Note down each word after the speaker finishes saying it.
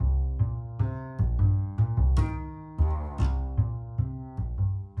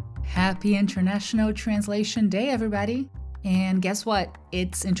Happy International Translation Day, everybody. And guess what?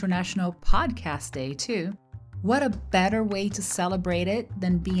 It's International Podcast Day, too. What a better way to celebrate it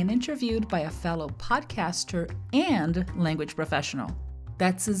than being interviewed by a fellow podcaster and language professional.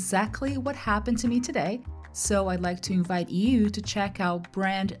 That's exactly what happened to me today. So I'd like to invite you to check out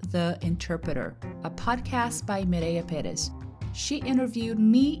Brand the Interpreter, a podcast by Mireia Perez. She interviewed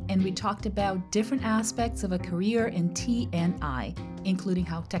me and we talked about different aspects of a career in T&I, including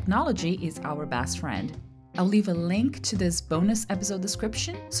how technology is our best friend. I'll leave a link to this bonus episode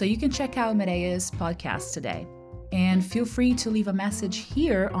description so you can check out Mireia's podcast today. And feel free to leave a message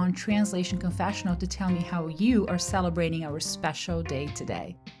here on Translation Confessional to tell me how you are celebrating our special day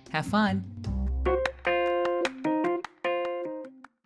today. Have fun!